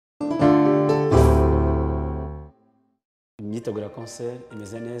nditegura concert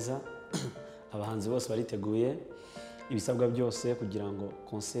imeze neza abahanzi bose bariteguye ibisabwa byose kugira ngo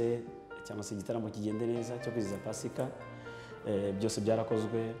concert cyangwa se igitaramo kigende neza cyo kwizihiza Pasika byose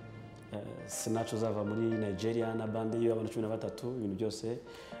byarakozwe Sinacho zava muri Nigeria na bande y'abantu 13 ibintu byose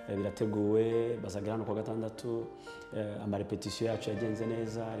birateguwe bazagira hano kwa gatandatu ama repetition yacu yagenze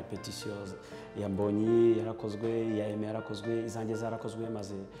neza repetition ya Mbonyi yarakozwe ya Eme yarakozwe izange zarakozwe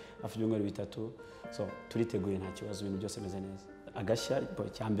maze hafi y'umwero bitatu so turiteguye nta kibazo ibintu byose meze neza agashya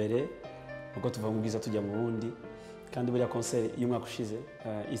cya mbere uko tuva mu bwiza tujya mu bundi kandi buriya concert y'umwaka ushize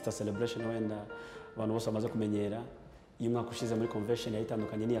Easter celebration wenda abantu bose bamaze kumenyera y'umwaka ushize muri convention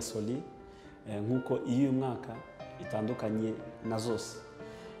yayitandukanye ni ya Soli nkuko iyo mwaka itandukanye na zose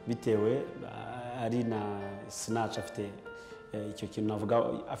bitewe ari na Snatch afite icyo kintu navuga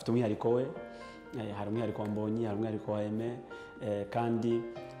afite umwihariko we hari umwihariko wa Mbonyi hari umwihariko wa Eme kandi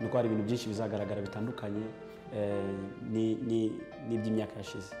nuko hari ibintu byinshi bizagaragara bitandukanye ni by'imyaka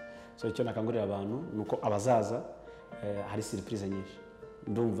yashize so icyo nakangurira abantu nuko abazaza hari surprise nyinshi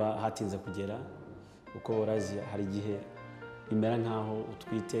ndumva hatinze kugera uko urazi hari gihe imera nkaho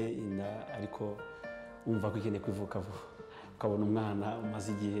utwite inda ariko umva ko ikeneye kwivuka vuba ukabona umwana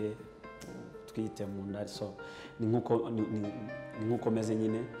umaze igihe twite mu nda so ni nkuko meze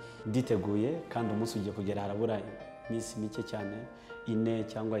nyine nditeguye kandi umunsi ugiye kugera harabura iminsi mike cyane 4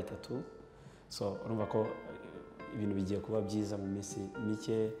 cyangwa 3 so urumva ko ibintu bigiye kuba byiza mu minsi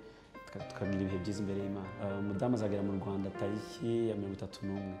mike tukagira ibihe byiza imbere y'Imana umudamu azagera mu Rwanda tariki ya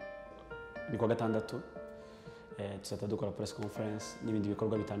 31 ni kwa gatandatu tuzata dukora press conference n'ibindi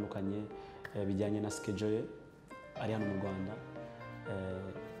bikorwa bitandukanye bijyanye na schedule ari hano mu Rwanda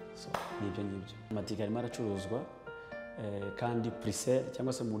so nibyo amatike arimo aracuruzwa kandi pre-sale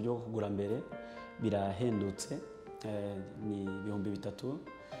cyangwa se mu buryo bwo kugura mbere birahendutse ni 3,000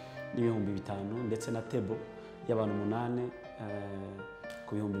 n'ibihumbi 5 ndetse na table y'abantu 8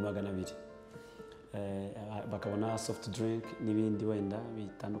 ku 200 bakabona soft drink n'ibindi wenda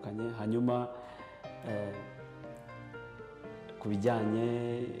bitandukanye hanyuma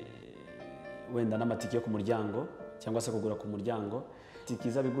kubijyanye wenda n'amatike yo ku muryango cyangwa se kugura ku muryango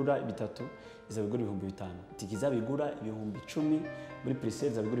tikiza bigura 3 izabigura 5,000 tikiza bigura 10,000 muri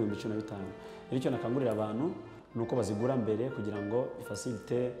pre-sale zabigura 15,000 rero icyo nakangurira abantu nuko bazigura mbere kugira ngo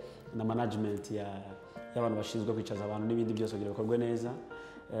facilite na management y'abantu bashinzwe kwicaza abantu n'ibindi byose kugira bikorwe neza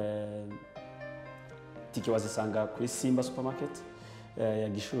tike wazisanga kuri Simba supermarket ya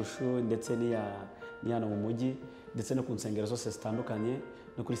Gishushu ndetse ni hano mu mujyi ndetse no ku nsengero zose zitandukanye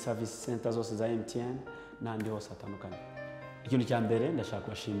no kuri service center zose za MTN n'andi hose hatandukanye ikintu cya mbere ndashaka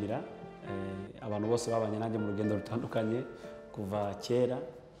kubashimira abantu bose babanye nanjye mu rugendo rutandukanye kuva kera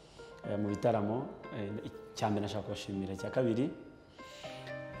mu bitaramo cyane ndashaka kubashimira cya kabiri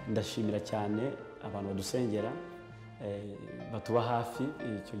ndashimira cyane abantu badusengera batuba hafi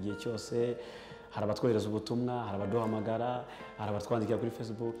icyo gihe cyose hari abatwohereza ubutumwa hari abaduhamagara hari abatwandikira kuri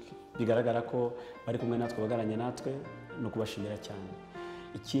Facebook bigaragara ko bari kumwe natwe bagaranye natwe no kubashimira cyane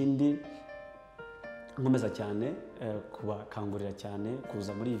ikindi nkomeza cyane kubakangurira cyane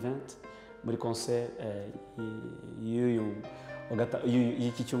kuza muri event muri concert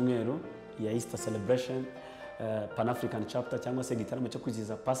y'iki cyumweru ya Easter celebration Pan African chapter cyangwa se igitaramo cyo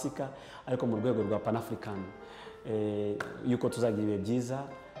kwizihiza Pasika ariko mu rwego rwa Pan African yuko tuzagira ibihe byiza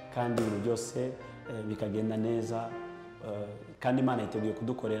kandi ibintu byose bikagenda neza kandi Imana yiteguye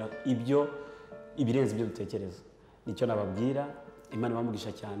kudukorera ibyo ibirenze ibyo dutekereza nicyo nababwira Imana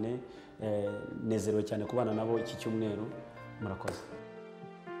bamugisha cyane nezerewe cyane kubana nabo iki cyumweru murakoze